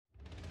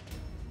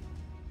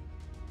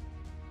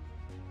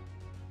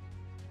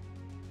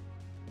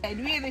I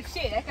do the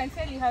shade. I can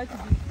tell you how to do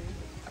it.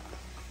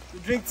 You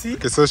drink tea?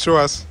 Okay, so show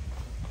us.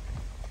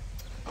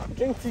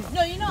 Drink tea.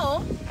 No, you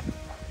know,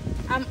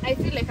 I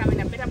feel like I'm in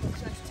a better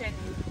position to tell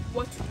you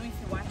what to do if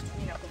you want to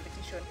win a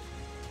competition.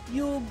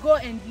 You go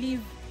and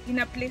live in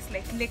a place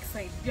like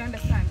Lakeside, do you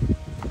understand?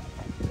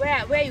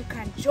 Where you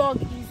can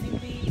jog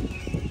easily,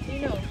 you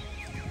know,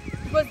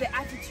 because the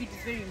attitude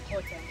is very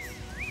important.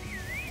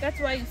 That's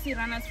why you see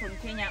runners from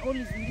Kenya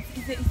always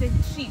it's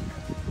a trick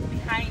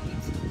behind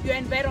it. Your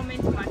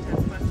environment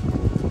matters first.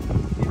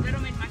 Your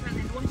environment matters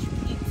and what you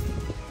eat.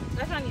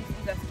 That one is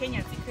a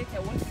Kenyan secret. I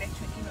won't let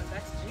you in on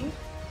that drink.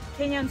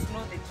 Kenyans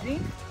know the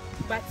drink,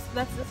 but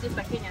that's just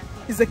a Kenyan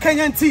thing. It's the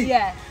Kenyan tea.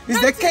 Yeah.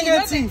 It's the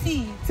Kenyan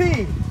tea.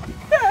 Tea.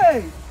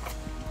 Hey.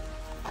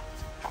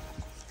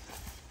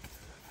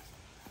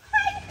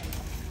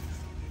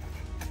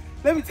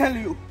 Let me tell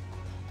you,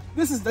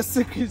 this is the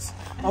secret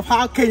of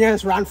how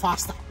Kenyans run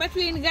faster. But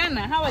we're in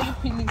Ghana. How are you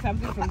peeling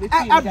something from the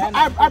tree in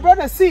Ghana? I brought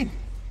a seed.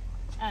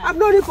 I've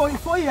known it for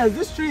 4 years.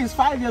 This tree is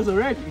 5 years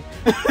already.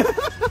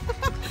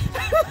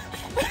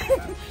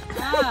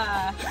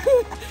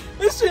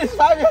 This tree is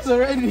 5 years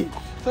already.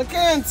 So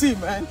Kenyan tea,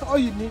 man. All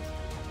you need.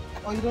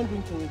 Oh, you don't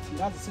drink Kenyan tea.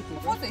 That's the secret.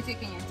 Of course I take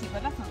Kenyan tea,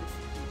 but that's not the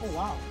secret. Oh,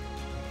 wow.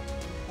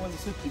 What's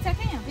the secret? It's a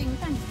Kenyan thing. We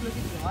can't disclose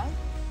it to the world.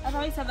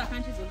 Otherwise, other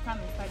countries will come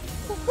and start it.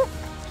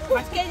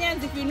 But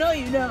Kenyans, if you know,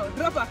 you know.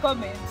 Drop a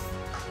comment.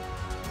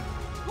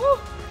 Woo.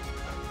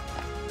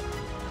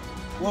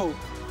 Whoa.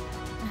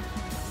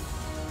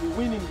 We're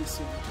winning this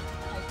year.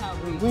 I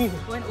can't wait.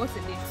 Win. What's the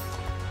date?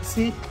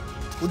 See,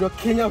 with your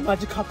Kenyan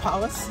magical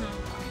powers,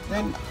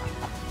 then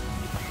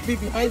be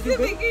behind you,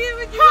 babe.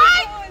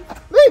 Hi!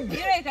 Babe! You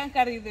know I can't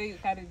carry the you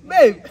carry me.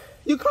 Babe,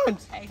 you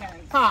can't. I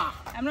can't.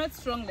 Ha! I'm not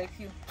strong like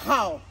you.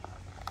 How?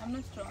 I'm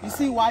not strong. You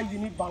see why you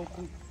need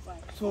Banku? Why?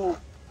 So,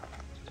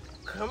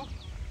 come.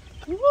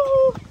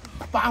 Woo!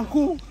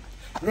 Banku.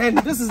 Then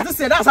this is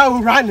that's how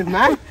we run it,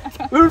 man.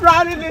 We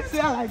run it this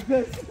year like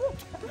this.